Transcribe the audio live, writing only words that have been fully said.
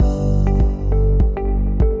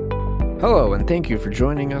Hello, and thank you for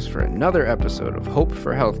joining us for another episode of Hope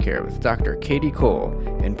for Healthcare with Dr. Katie Cole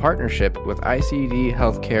in partnership with ICD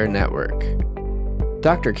Healthcare Network.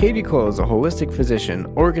 Dr. Katie Cole is a holistic physician,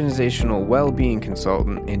 organizational well-being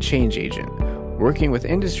consultant, and change agent, working with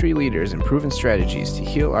industry leaders in proven strategies to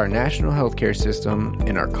heal our national healthcare system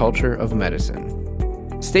and our culture of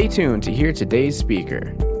medicine. Stay tuned to hear today's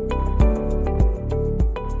speaker.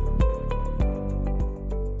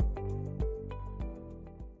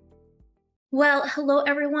 Well, hello,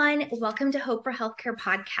 everyone. Welcome to Hope for Healthcare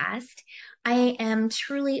podcast. I am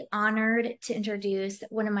truly honored to introduce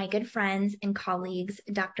one of my good friends and colleagues,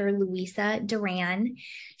 Dr. Luisa Duran.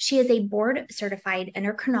 She is a board-certified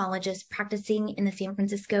endocrinologist practicing in the San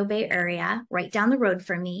Francisco Bay Area, right down the road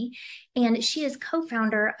from me. And she is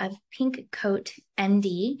co-founder of Pink Coat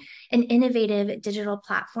MD, an innovative digital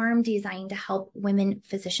platform designed to help women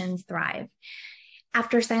physicians thrive.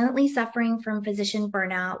 After silently suffering from physician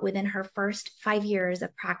burnout within her first 5 years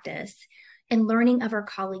of practice and learning of her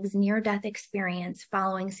colleagues' near-death experience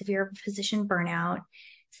following severe physician burnout,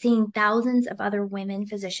 seeing thousands of other women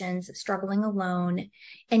physicians struggling alone,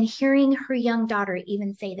 and hearing her young daughter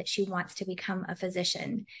even say that she wants to become a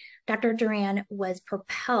physician, Dr. Duran was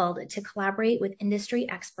propelled to collaborate with industry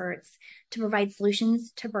experts to provide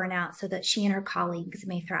solutions to burnout so that she and her colleagues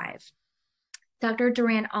may thrive. Dr.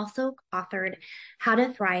 Duran also authored How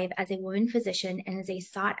to Thrive as a Woman Physician and is a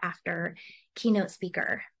sought-after keynote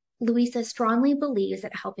speaker. Luisa strongly believes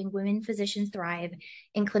that helping women physicians thrive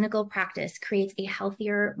in clinical practice creates a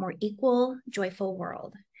healthier, more equal, joyful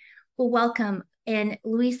world. Well, welcome. And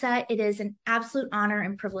Luisa, it is an absolute honor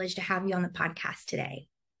and privilege to have you on the podcast today.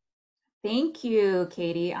 Thank you,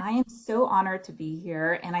 Katie. I am so honored to be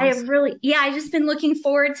here. And I've just been looking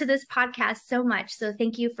forward to this podcast so much. So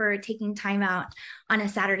thank you for taking time out on a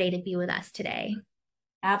Saturday to be with us today.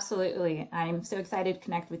 Absolutely. I'm so excited to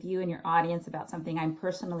connect with you and your audience about something I'm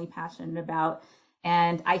personally passionate about.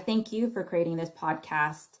 And I thank you for creating this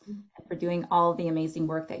podcast and for doing all the amazing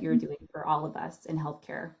work that you're doing for all of us in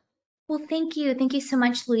healthcare. Well, thank you. Thank you so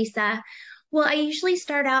much, Luisa. Well, I usually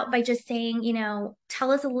start out by just saying,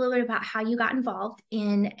 tell us a little bit about how you got involved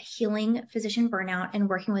in healing physician burnout and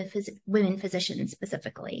working with women physicians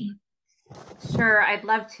specifically. Sure, I'd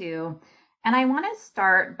love to. And I want to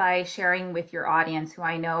start by sharing with your audience, who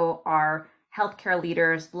I know are healthcare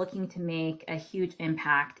leaders looking to make a huge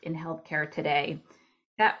impact in healthcare today,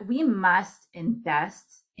 that we must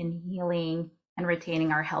invest in healing and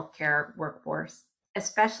retaining our healthcare workforce,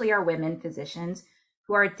 especially our women physicians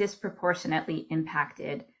who are disproportionately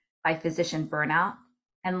impacted by physician burnout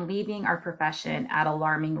and leaving our profession at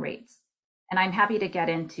alarming rates. And I'm happy to get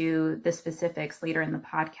into the specifics later in the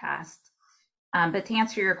podcast. But to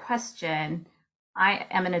answer your question, I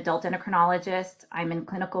am an adult endocrinologist. I'm in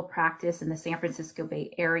clinical practice in the San Francisco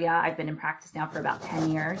Bay Area. I've been in practice now for about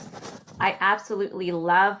 10 years. I absolutely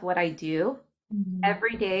love what I do. Mm-hmm.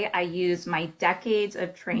 Every day I use my decades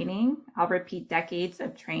of training, I'll repeat decades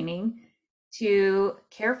of training, to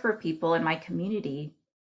care for people in my community,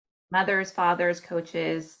 mothers, fathers,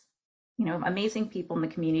 coaches, amazing people in the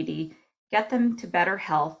community, get them to better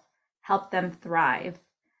health, help them thrive.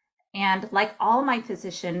 And like all my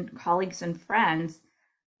physician colleagues and friends,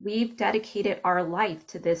 we've dedicated our life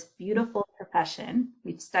to this beautiful profession.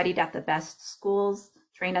 We've studied at the best schools,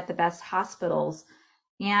 trained at the best hospitals,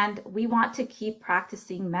 and we want to keep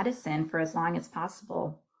practicing medicine for as long as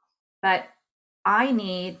possible. But I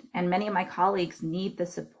need, and many of my colleagues need, the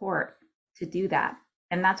support to do that.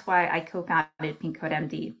 And that's why I co-founded Pink Coat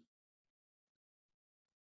MD.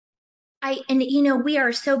 We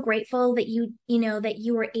are so grateful that you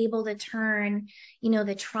were able to turn,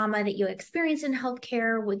 the trauma that you experienced in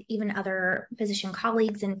healthcare with even other physician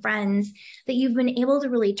colleagues and friends, that you've been able to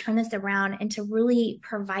really turn this around and to really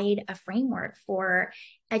provide a framework for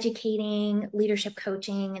educating, leadership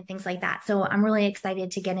coaching, and things like that. So I'm really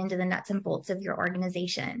excited to get into the nuts and bolts of your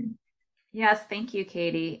organization. Yes, thank you,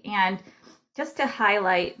 Katie. And just to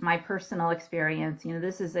highlight my personal experience,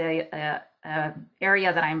 this is a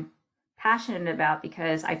area that I'm passionate about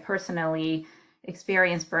because I personally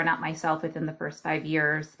experienced burnout myself within the first 5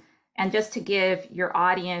 years. And just to give your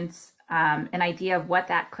audience an idea of what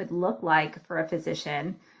that could look like for a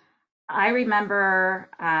physician, I remember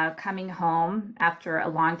coming home after a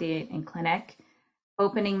long day in clinic,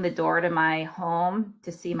 opening the door to my home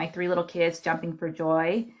to see my 3 little kids jumping for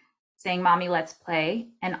joy, saying, "Mommy, let's play."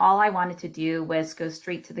 And all I wanted to do was go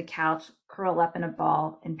straight to the couch, curl up in a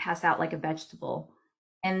ball, and pass out like a vegetable.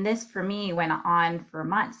 And this for me went on for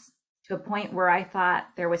months, to a point where I thought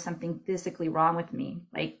there was something physically wrong with me.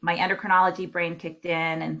 Like my endocrinology brain kicked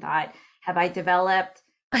in and thought, have I developed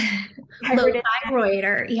Low thyroid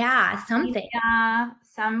or yeah, something. Yeah,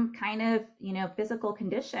 some kind of, physical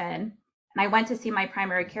condition. And I went to see my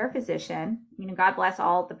primary care physician. God bless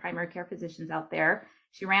all the primary care physicians out there.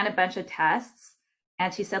 She ran a bunch of tests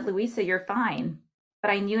and she said, Louisa, you're fine.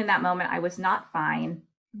 But I knew in that moment I was not fine.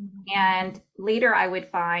 Mm-hmm. And later I would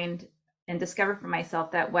find and discover for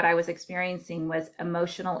myself that what I was experiencing was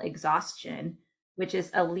emotional exhaustion, which is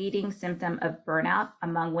a leading symptom of burnout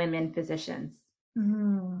among women physicians.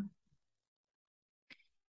 Mm.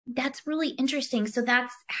 That's really interesting. So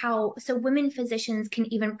so women physicians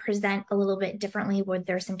can even present a little bit differently with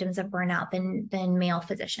their symptoms of burnout than male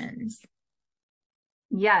physicians.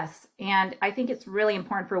 Yes. And I think it's really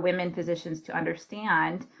important for women physicians to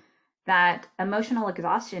understand that emotional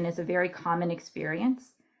exhaustion is a very common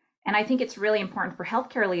experience. And I think it's really important for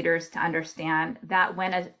healthcare leaders to understand that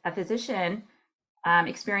when a physician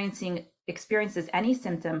experiences any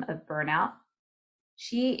symptom of burnout,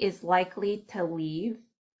 she is likely to leave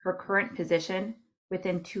her current position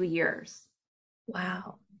within 2 years.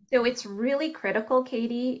 Wow. So it's really critical,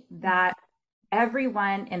 Katie, that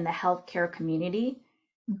everyone in the healthcare community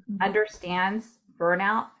understands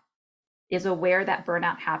burnout, is aware that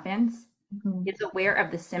burnout happens, is aware of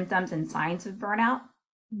the symptoms and signs of burnout,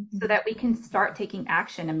 so that we can start taking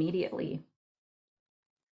action immediately.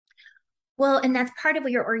 Well, and that's part of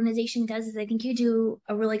what your organization does is I think you do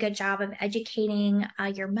a really good job of educating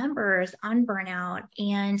your members on burnout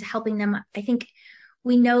and helping them. I think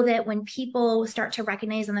we know that when people start to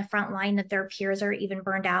recognize on the front line that their peers are even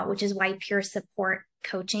burned out, which is why peer support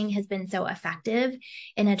coaching has been so effective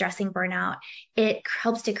in addressing burnout, it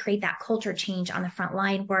helps to create that culture change on the front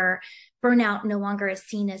line where burnout no longer is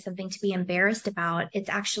seen as something to be embarrassed about. It's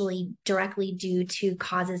actually directly due to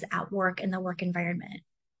causes at work in the work environment.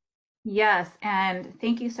 Yes, and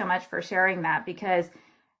thank you so much for sharing that, because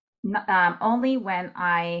only when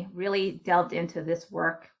I really delved into this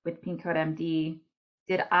work with Pink Coat MD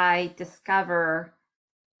did I discover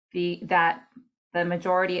that the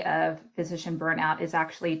majority of physician burnout is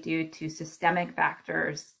actually due to systemic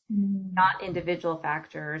factors, not individual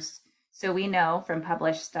factors. So we know from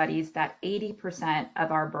published studies that 80%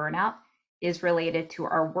 of our burnout is related to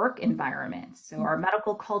our work environment. So our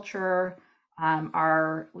medical culture,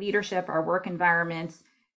 our leadership, our work environments,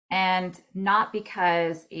 and not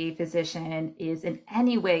because a physician is in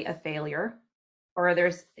any way a failure or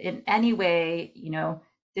there's in any way,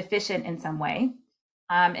 deficient in some way.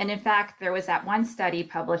 And in fact, there was that one study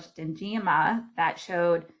published in JAMA that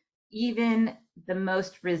showed even the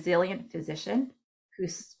most resilient physician who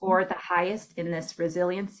scored the highest in this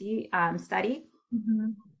resiliency study,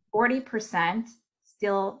 40%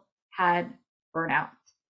 still had burnout.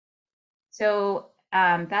 So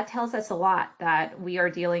that tells us a lot that we are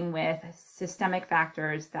dealing with systemic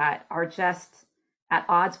factors that are just at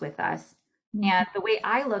odds with us. And the way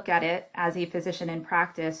I look at it as a physician in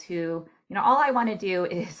practice who, all I want to do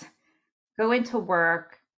is go into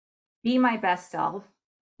work, be my best self,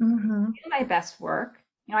 do my best work.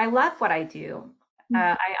 I love what I do.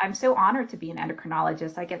 I'm so honored to be an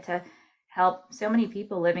endocrinologist. I get to help so many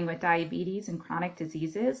people living with diabetes and chronic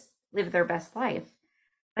diseases live their best life.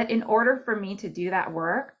 But in order for me to do that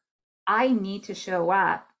work, I need to show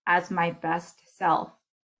up as my best self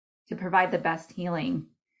to provide the best healing.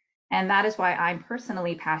 And that is why I'm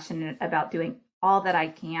personally passionate about doing all that I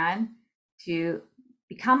can to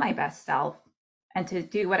become my best self and to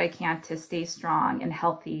do what I can to stay strong and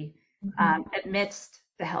healthy amidst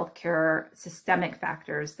the healthcare systemic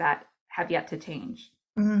factors that have yet to change.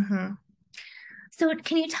 So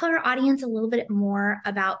can you tell our audience a little bit more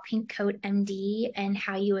about Pink Coat MD and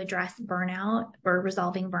how you address burnout or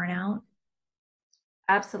resolving burnout?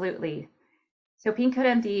 Absolutely. So Pink Coat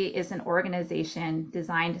MD is an organization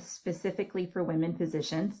designed specifically for women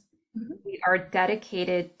physicians. We are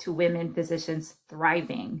dedicated to women physicians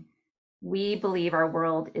thriving. We believe our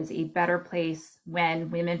world is a better place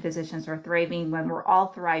when women physicians are thriving, when we're all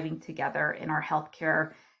thriving together in our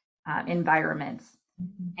healthcare environments.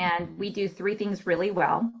 And we do 3 things really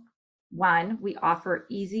well. 1, we offer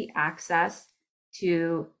easy access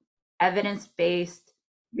to evidence-based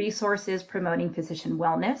resources promoting physician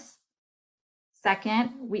wellness.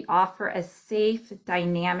 2nd, we offer a safe,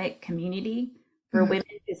 dynamic community for women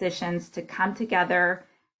physicians to come together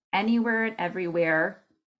anywhere and everywhere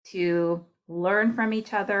to learn from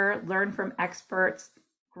each other, learn from experts,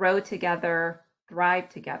 grow together, thrive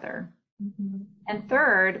together. And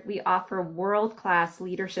 3rd, we offer world-class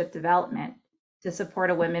leadership development to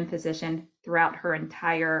support a women physician throughout her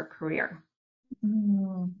entire career.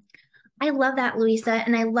 I love that, Louisa.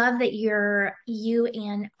 And I love that you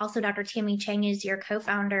and also Dr. Tammy Chang is your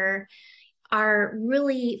co-founder are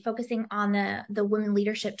really focusing on the women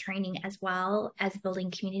leadership training as well as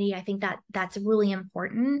building community. I think that that's really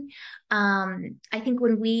important. I think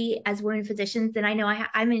when we as women physicians, and I know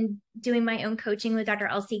I'm in doing my own coaching with Dr.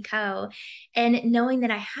 Elsie Coe, and knowing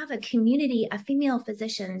that I have a community of female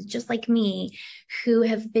physicians just like me who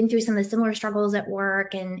have been through some of the similar struggles at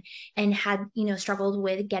work and had, struggled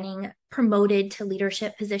with getting promoted to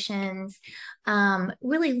leadership positions,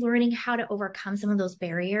 really learning how to overcome some of those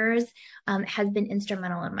barriers has been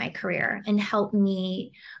instrumental in my career and helped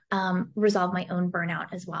me resolve my own burnout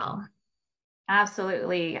as well.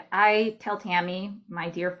 Absolutely. I tell Tammy, my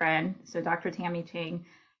dear friend, so Dr. Tammy Ching,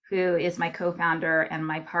 who is my co-founder and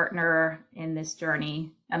my partner in this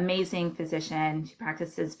journey, amazing physician. She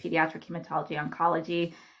practices pediatric hematology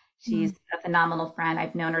oncology. She's a phenomenal friend.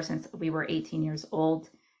 I've known her since we were 18 years old.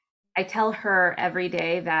 I tell her every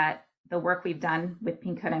day that the work we've done with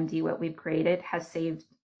Pink Coat MD, what we've created, has saved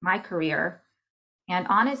my career and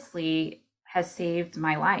honestly has saved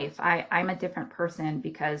my life. I'm a different person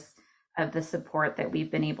because of the support that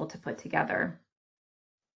we've been able to put together.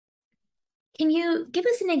 Can you give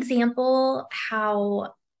us an example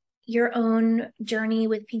how your own journey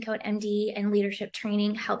with Pink Coat MD and leadership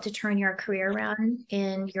training helped to turn your career around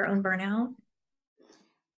in your own burnout?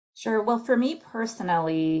 Sure. Well, for me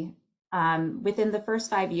personally, within the first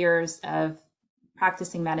 5 years of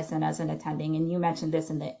practicing medicine as an attending, and you mentioned this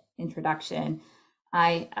in the introduction,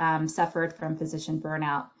 I suffered from physician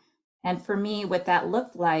burnout. And for me, what that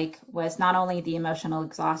looked like was not only the emotional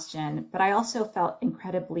exhaustion, but I also felt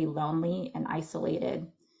incredibly lonely and isolated.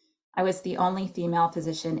 I was the only female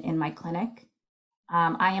physician in my clinic.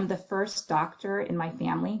 I am the first doctor in my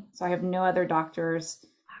family, so I have no other doctors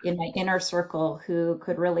in my inner circle who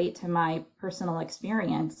could relate to my personal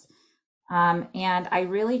experience. And I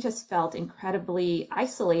really just felt incredibly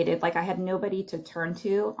isolated, like I had nobody to turn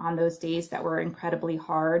to on those days that were incredibly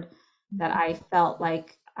hard, that I felt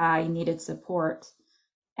like I needed support.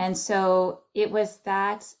 And so it was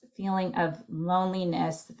that feeling of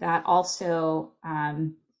loneliness that also,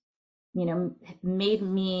 made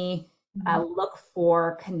me look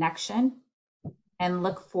for connection and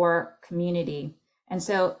look for community. And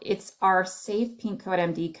so it's our Safe Pink Coat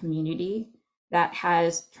MD community that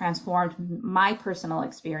has transformed my personal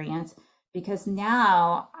experience, because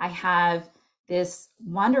now I have this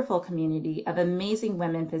wonderful community of amazing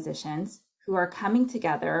women physicians who are coming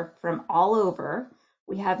together from all over.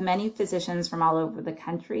 We have many physicians from all over the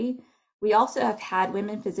country. We also have had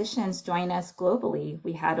women physicians join us globally.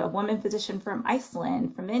 We had a woman physician from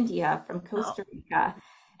Iceland, from India, from Costa Rica.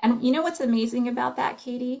 And you know what's amazing about that,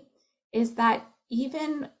 Katie, is that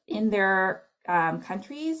even in their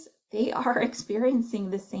countries, they are experiencing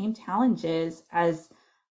the same challenges as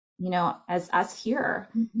us here.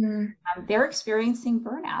 They're experiencing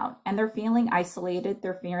burnout and they're feeling isolated.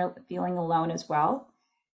 They're feeling alone as well.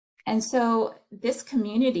 And so this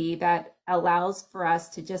community that allows for us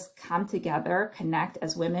to just come together, connect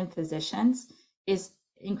as women physicians, is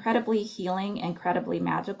incredibly healing, incredibly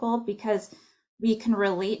magical, because we can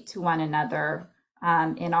relate to one another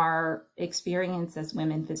in our experience as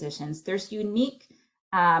women physicians. There's unique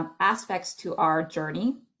aspects to our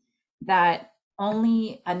journey that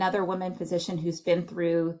only another woman physician who's been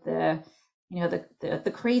through the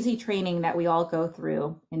crazy training that we all go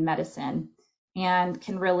through in medicine and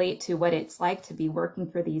can relate to what it's like to be working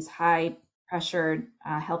for these high pressured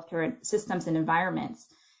healthcare systems and environments.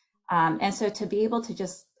 And so to be able to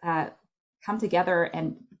just come together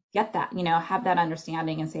and get that, have that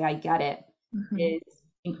understanding and say, I get it, is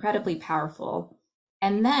incredibly powerful.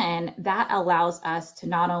 And then that allows us to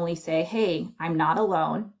not only say, hey, I'm not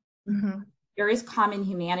alone. There is common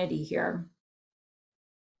humanity here.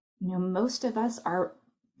 Most of us are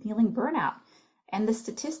feeling burnout. And the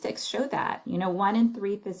statistics show that, 1 in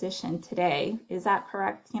 3 physicians today, is that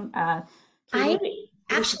correct?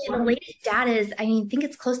 Actually, the latest data is, I think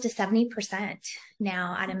it's close to 70%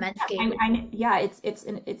 now at Medscape. Yeah, it's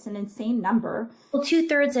an insane number. Well,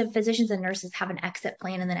 2/3 of physicians and nurses have an exit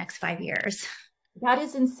plan in the next 5 years. That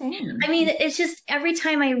is insane. It's just every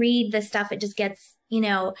time I read this stuff, it just gets,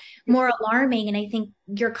 more alarming. And I think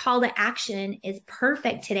your call to action is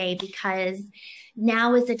perfect today, because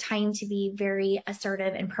now is the time to be very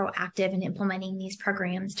assertive and proactive in implementing these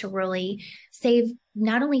programs to really save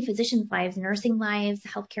not only physicians' lives, nursing lives,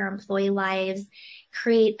 healthcare employee lives,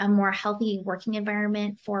 create a more healthy working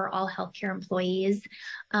environment for all healthcare employees,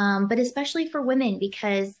 but especially for women,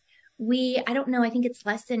 because I don't know, I think it's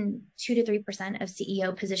less than 2 to 3% of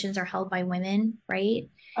CEO positions are held by women, right?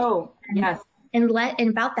 Oh, yes. And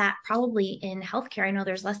about that, probably in healthcare, I know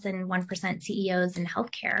there's less than 1% CEOs in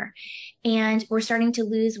healthcare. And we're starting to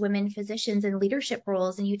lose women physicians in leadership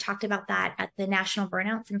roles. And you talked about that at the National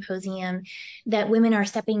Burnout Symposium, that women are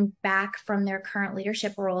stepping back from their current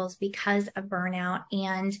leadership roles because of burnout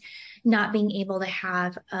and not being able to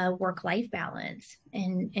have a work-life balance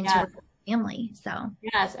and Yeah. to family. So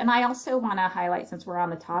Yes, and I also want to highlight, since we're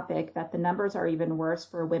on the topic, that the numbers are even worse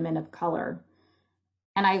for women of color.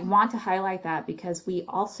 And I want to highlight that because we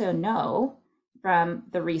also know from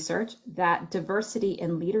the research that diversity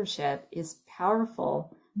in leadership is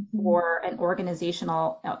powerful for an organization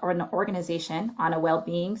on a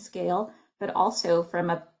well-being scale, but also from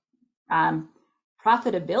a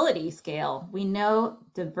profitability scale. We know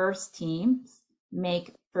diverse teams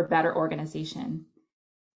make for better organization.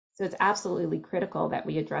 So it's absolutely critical that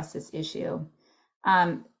we address this issue.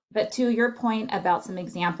 But to your point about some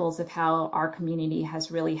examples of how our community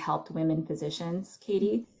has really helped women physicians,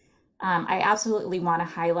 Katie, I absolutely want to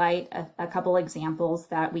highlight a couple examples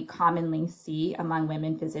that we commonly see among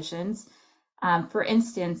women physicians. For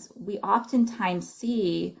instance, we oftentimes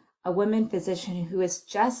see a woman physician who is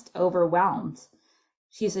just overwhelmed.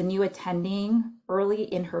 She's a new attending early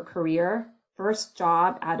in her career, first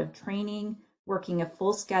job out of training, working a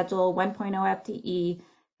full schedule, 1.0 FTE,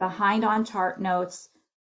 behind on chart notes,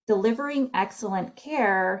 delivering excellent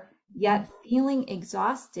care, yet feeling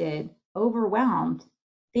exhausted, overwhelmed,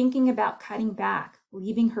 thinking about cutting back,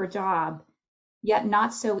 leaving her job, yet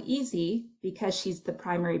not so easy because she's the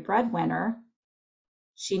primary breadwinner.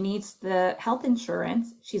 She needs the health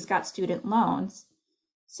insurance. She's got student loans.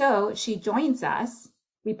 So she joins us.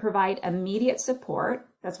 We provide immediate support.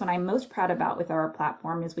 That's what I'm most proud about with our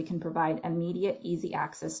platform, is we can provide immediate, easy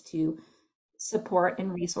access to support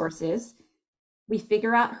and resources. We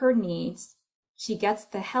figure out her needs. She gets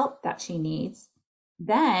the help that she needs.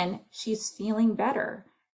 Then she's feeling better.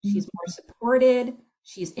 She's more supported.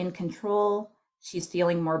 She's in control. She's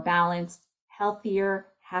feeling more balanced, healthier,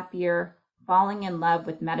 happier, falling in love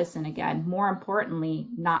with medicine again. More importantly,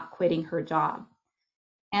 not quitting her job.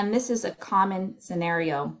 And this is a common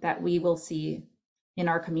scenario that we will see in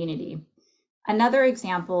our community. Another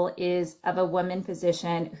example is of a woman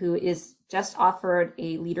physician who is just offered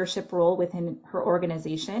a leadership role within her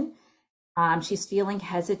organization. She's feeling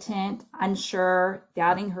hesitant, unsure,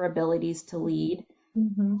 doubting her abilities to lead.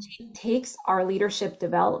 She takes our leadership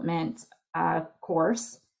development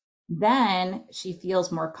course. Then she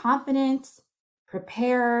feels more confident,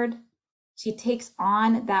 prepared. She takes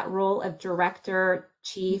on that role of director,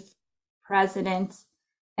 chief, president,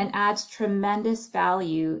 and adds tremendous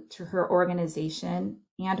value to her organization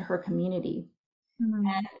and her community.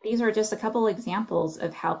 And these are just a couple examples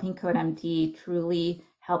of how Pink Coat MD truly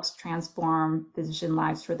helps transform physician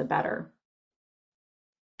lives for the better.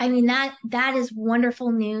 I mean, that is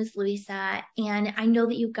wonderful news, Louisa. And I know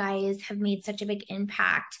that you guys have made such a big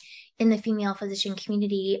impact in the female physician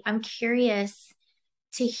community. I'm curious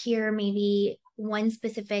to hear maybe one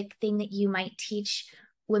specific thing that you might teach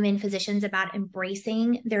women physicians about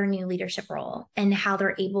embracing their new leadership role and how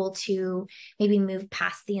they're able to maybe move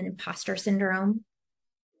past the imposter syndrome.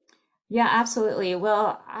 Yeah, absolutely.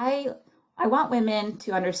 Well, I want women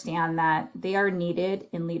to understand that they are needed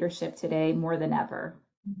in leadership today more than ever.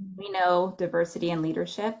 We know diversity in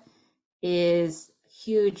leadership is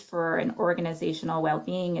huge for an organizational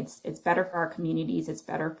well-being. It's better for our communities. It's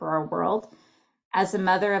better for our world. As a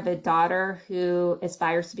mother of a daughter who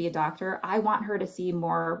aspires to be a doctor, I want her to see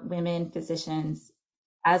more women physicians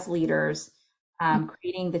as leaders,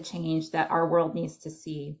 creating the change that our world needs to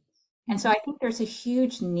see. And so I think there's a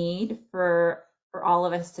huge need for all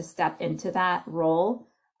of us to step into that role.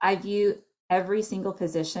 I view every single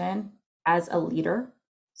physician as a leader.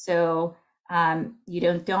 So you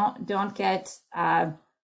don't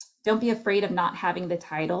be afraid of not having the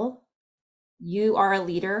title. You are a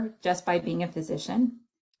leader just by being a physician.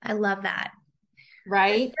 I love that.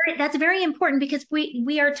 Right? That's very important because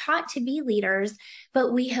we are taught to be leaders,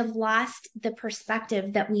 but we have lost the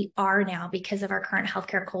perspective that we are now because of our current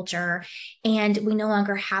healthcare culture. And we no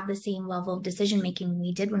longer have the same level of decision making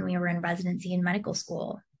we did when we were in residency and medical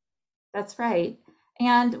school. That's right.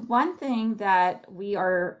 And one thing that we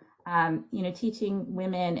are teaching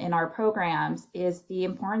women in our programs is the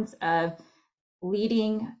importance of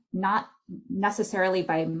leading, not necessarily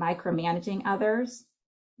by micromanaging others,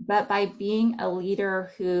 but by being a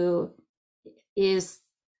leader who is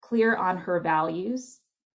clear on her values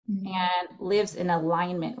and lives in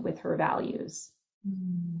alignment with her values.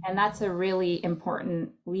 And that's a really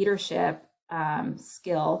important leadership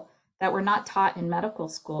skill that we're not taught in medical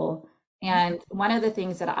school. And one of the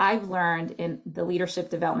things that I've learned in the leadership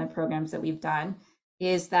development programs that we've done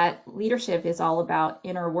is that leadership is all about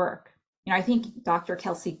inner work. I think Dr.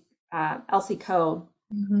 Elsie Coe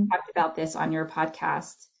talked about this on your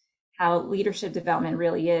podcast, how leadership development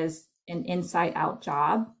really is an inside out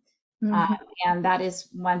job. And that is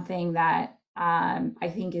one thing that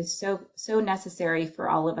I think is so necessary for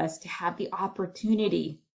all of us to have the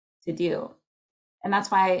opportunity to do. And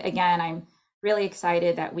that's why, again, I'm really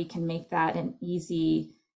excited that we can make that an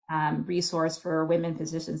easy resource for women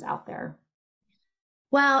physicians out there.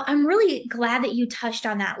 Well, I'm really glad that you touched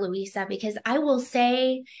on that, Louisa, because I will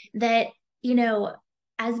say that,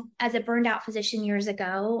 as a burned out physician years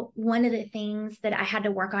ago, one of the things that I had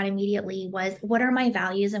to work on immediately was, what are my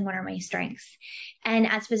values and what are my strengths? And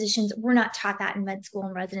as physicians, we're not taught that in med school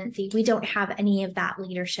and residency. We don't have any of that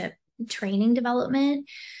leadership training development.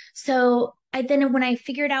 So when I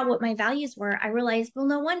figured out what my values were, I realized, well,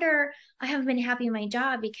 no wonder I haven't been happy in my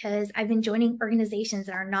job, because I've been joining organizations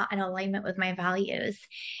that are not in alignment with my values.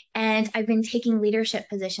 And I've been taking leadership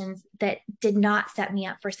positions that did not set me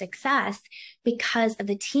up for success because of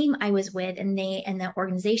the team I was with, and the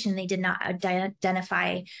organization, they did not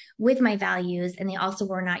identify with my values, and they also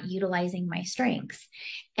were not utilizing my strengths.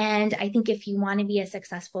 And I think if you want to be a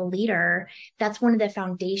successful leader, that's one of the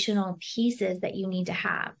foundational pieces that you need to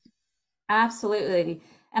have. Absolutely.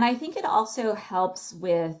 And I think it also helps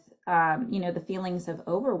with, the feelings of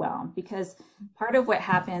overwhelm, because part of what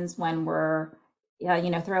happens when we're,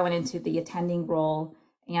 thrown into the attending role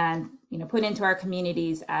and, put into our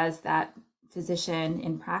communities as that physician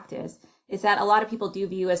in practice, is that a lot of people do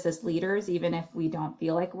view us as leaders, even if we don't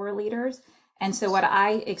feel like we're leaders. And so what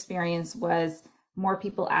I experienced was more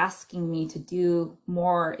people asking me to do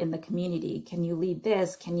more in the community. Can you lead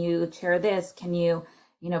this? Can you chair this? Can you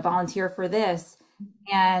volunteer for this?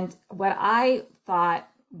 And what I thought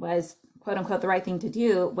was, quote unquote, the right thing to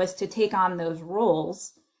do was to take on those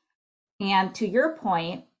roles. And to your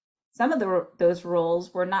point, some of those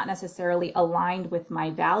roles were not necessarily aligned with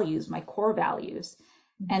my values, my core values.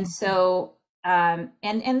 And so, and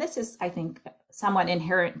this is, I think, somewhat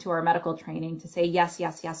inherent to our medical training, to say yes,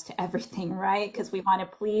 yes, yes to everything, right? Because we want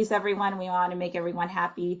to please everyone. We want to make everyone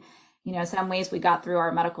happy. In some ways we got through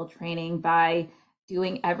our medical training by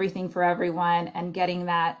doing everything for everyone and getting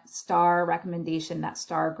that star recommendation, that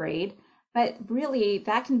star grade. But really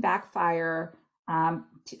that can backfire.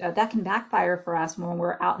 That can backfire for us when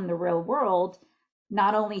we're out in the real world,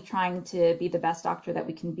 not only trying to be the best doctor that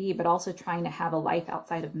we can be, but also trying to have a life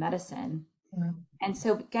outside of medicine. And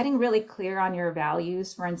so getting really clear on your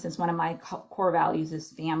values, for instance, one of my core values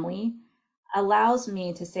is family, allows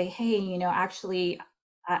me to say, hey, actually,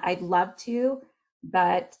 I'd love to,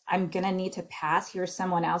 but I'm going to need to pass. Here's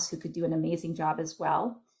someone else who could do an amazing job as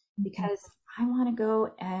well, because I want to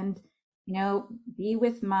go and, be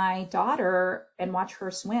with my daughter and watch her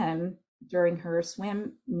swim during her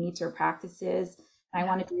swim meets or practices. I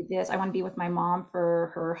want to do this. I want to be with my mom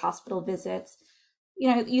for her hospital visits.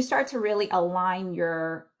 You start to really align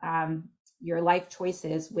your life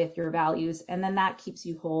choices with your values, and then that keeps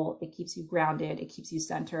you whole. It keeps you grounded. It keeps you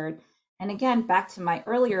centered. And again, back to my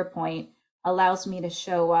earlier point, allows me to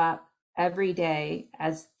show up every day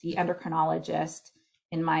as the endocrinologist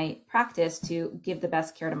in my practice to give the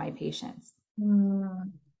best care to my patients.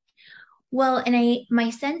 Well, and my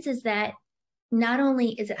sense is that not only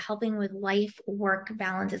is it helping with life-work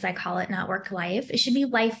balance, as I call it, not work-life, it should be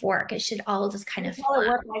life-work. It should all just kind of call it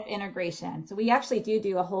work-life integration. So we actually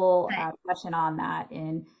do a whole session on that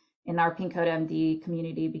in our Pink Coat MD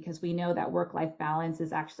community, because we know that work-life balance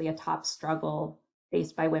is actually a top struggle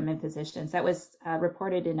faced by women physicians. That was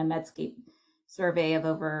reported in a Medscape survey of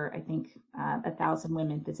over, I think, 1,000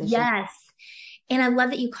 women physicians. Yes. And I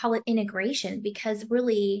love that you call it integration, because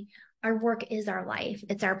really our work is our life.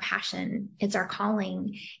 It's our passion. It's our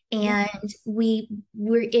calling. And we're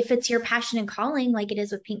if it's your passion and calling, like it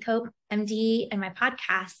is with Pink Coat MD and my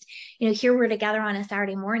podcast, here we're together on a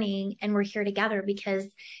Saturday morning, and we're here together because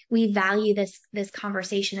we value this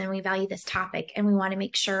conversation, and we value this topic, and we want to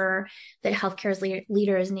make sure that healthcare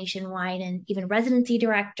leaders nationwide, and even residency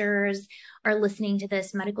directors, are listening to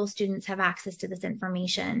this. Medical students have access to this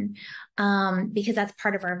information, because that's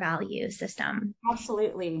part of our value system.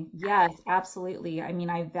 Absolutely. Yes, absolutely. I mean,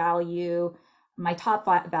 my top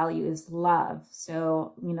value is love.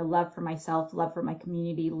 So, love for myself, love for my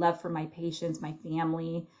community, love for my patients, my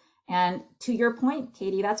family. And to your point,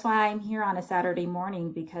 Katie, that's why I'm here on a Saturday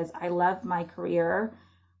morning, because I love my career.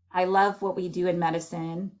 I love what we do in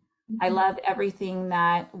medicine. I love everything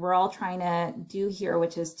that we're all trying to do here,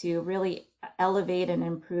 which is to really elevate and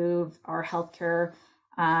improve our healthcare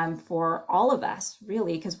for all of us,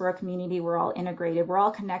 really, because we're a community, we're all integrated, we're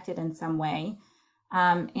all connected in some way.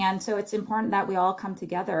 And so it's important that we all come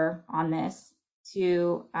together on this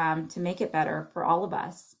to make it better for all of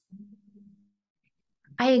us.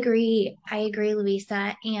 I agree,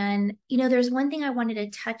 Louisa. And, there's one thing I wanted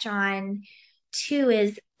to touch on too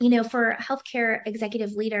is, for healthcare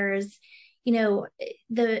executive leaders,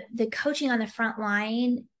 the coaching on the front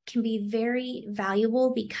line can be very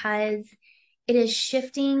valuable because it is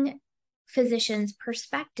shifting physicians'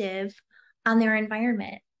 perspective on their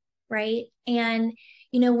environment, right? And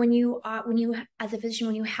when you as a physician,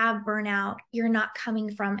 when you have burnout, you're not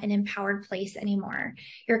coming from an empowered place anymore.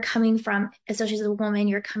 You're coming from, especially as a woman,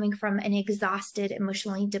 you're coming from an exhausted,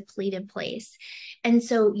 emotionally depleted place. And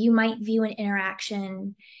so you might view an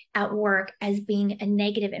interaction at work as being a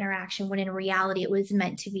negative interaction when in reality it was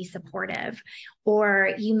meant to be supportive. Or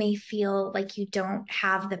you may feel like you don't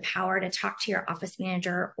have the power to talk to your office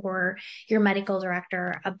manager or your medical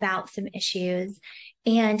director about some issues.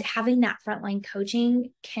 And having that frontline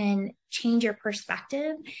coaching can change your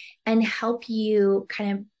perspective and help you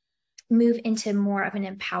kind of move into more of an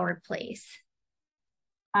empowered place.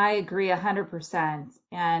 I agree 100%.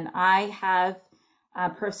 And I have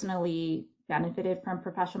personally benefited from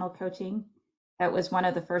professional coaching. That was one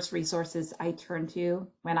of the first resources I turned to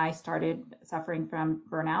when I started suffering from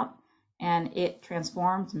burnout. And it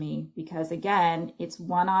transformed me because, again, it's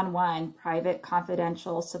one-on-one private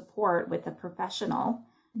confidential support with a professional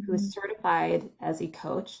who is certified as a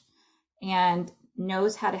coach and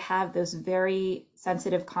knows how to have those very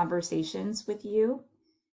sensitive conversations with you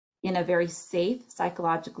in a very safe,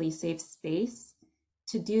 psychologically safe space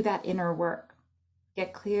to do that inner work.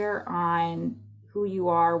 Get clear on who you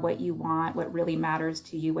are, what you want, what really matters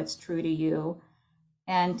to you, what's true to you,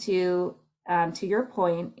 and to your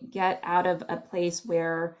point, get out of a place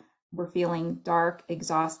where we're feeling dark,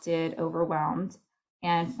 exhausted, overwhelmed,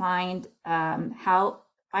 and find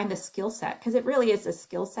the skill set, because it really is a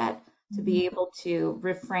skill set to be able to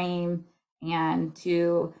reframe and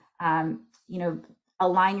to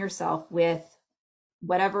align yourself with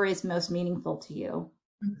whatever is most meaningful to you,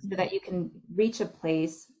 so that you can reach a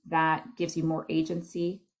place that gives you more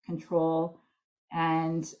agency, control,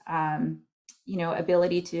 and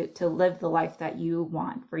ability to live the life that you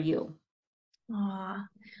want for you. Aw,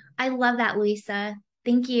 I love that, Louisa.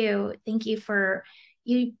 Thank you. Thank you for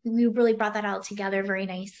you really brought that all together very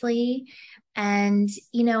nicely. And,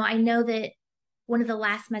 I know that one of the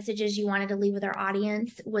last messages you wanted to leave with our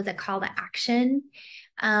audience was a call to action.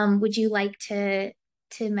 Would you like to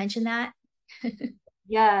mention that?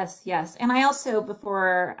 Yes. And I also,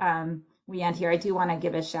 before we end here, I do want to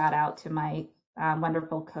give a shout out to my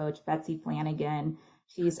wonderful coach, Betsy Flanagan.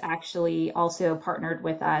 She's actually also partnered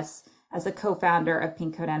with us as a co-founder of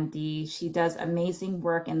Pink Coat MD. She does amazing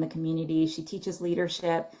work in the community. She teaches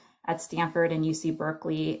leadership at Stanford and UC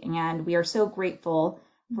Berkeley. And we are so grateful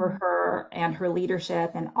for her and her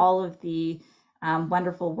leadership and all of the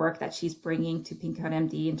wonderful work that she's bringing to Pink Coat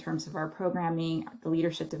MD in terms of our programming, the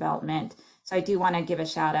leadership development. So I do want to give a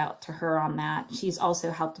shout out to her on that. She's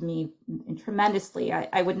also helped me tremendously.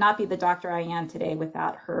 I would not be the doctor I am today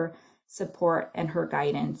without her support and her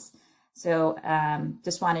guidance. So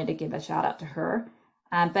just wanted to give a shout out to her.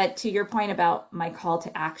 But to your point about my call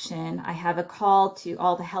to action, I have a call to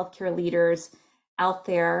all the healthcare leaders out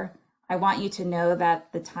there. I want you to know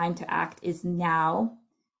that the time to act is now.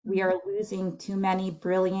 We are losing too many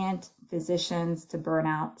brilliant physicians to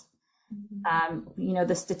burnout.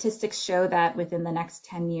 The statistics show that within the next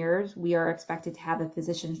 10 years, we are expected to have a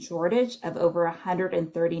physician shortage of over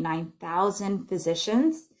 139,000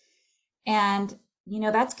 physicians. And,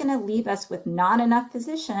 that's going to leave us with not enough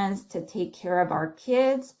physicians to take care of our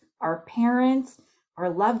kids, our parents, our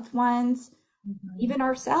loved ones, even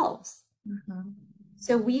ourselves.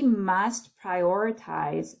 So we must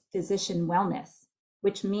prioritize physician wellness,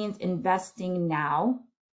 which means investing now,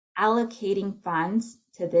 allocating funds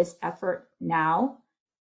to this effort now,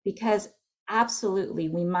 because absolutely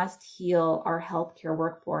we must heal our healthcare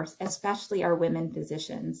workforce, especially our women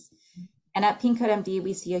physicians. And at Pink Coat MD,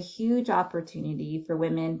 we see a huge opportunity for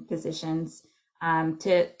women physicians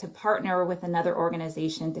to partner with another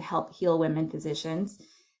organization to help heal women physicians.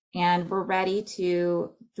 And we're ready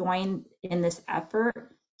to join in this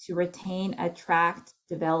effort to retain, attract,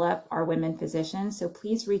 develop our women physicians. So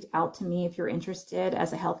please reach out to me if you're interested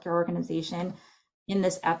as a healthcare organization in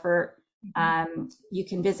this effort. You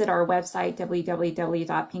can visit our website,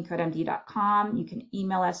 www.pinkcoatmd.com. You can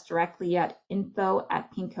email us directly at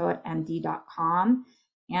info@pinkcoatmd.com.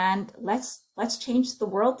 And let's change the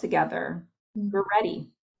world together. We're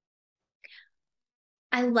ready.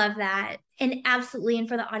 I love that. And absolutely. And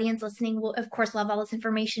for the audience listening, we'll, of course, love all this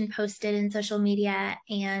information posted in social media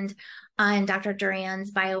and on Dr.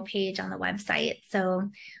 Duran's bio page on the website. So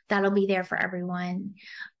that'll be there for everyone.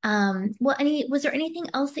 Was there anything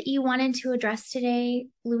else that you wanted to address today,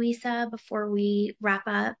 Louisa, before we wrap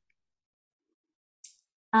up?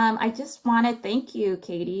 I just want to thank you,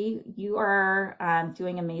 Katie. You are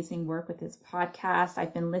doing amazing work with this podcast.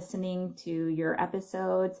 I've been listening to your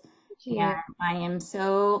episodes, and I am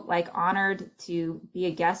so honored to be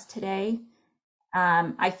a guest today.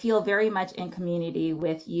 I feel very much in community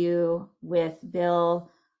with you, with Bill,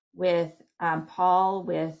 with Paul,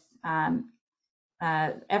 with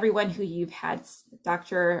everyone who you've had,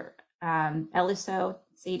 Dr. Eliso,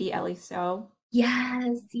 Sadie Eliso.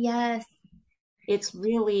 Yes, yes. It's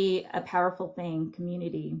really a powerful thing,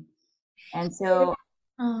 community. And so,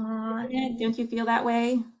 don't you feel that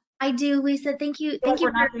way? I do, Lisa. Thank you. Thank you.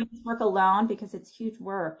 We're not doing this work alone because it's huge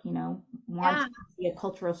work, want to see a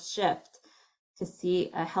cultural shift, to see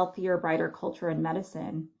a healthier, brighter culture in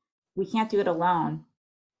medicine. We can't do it alone.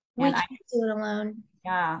 We can't do it alone.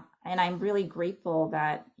 Yeah. And I'm really grateful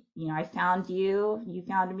that, I found you, you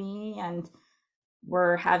found me, and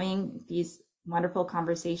we're having these wonderful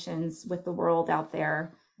conversations with the world out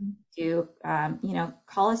there to,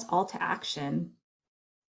 call us all to action.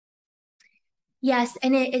 Yes,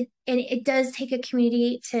 and it does take a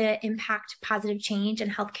community to impact positive change in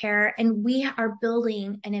healthcare, and we are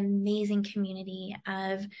building an amazing community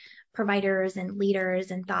of providers and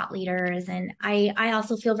leaders and thought leaders. And I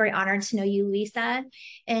also feel very honored to know you, Lisa,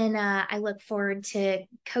 and I look forward to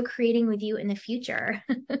co-creating with you in the future.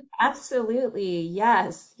 Absolutely.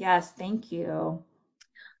 Yes. Yes. Thank you.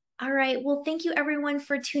 All right. Well, thank you everyone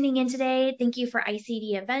for tuning in today. Thank you for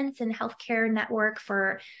ICD Events and Healthcare Network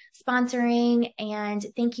for sponsoring. And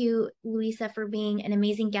thank you, Louisa, for being an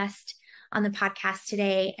amazing guest on the podcast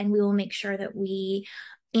today. And we will make sure that we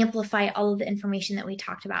amplify all of the information that we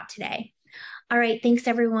talked about today. All right. Thanks,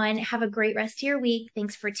 everyone. Have a great rest of your week.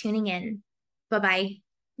 Thanks for tuning in. Bye-bye.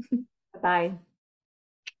 Bye.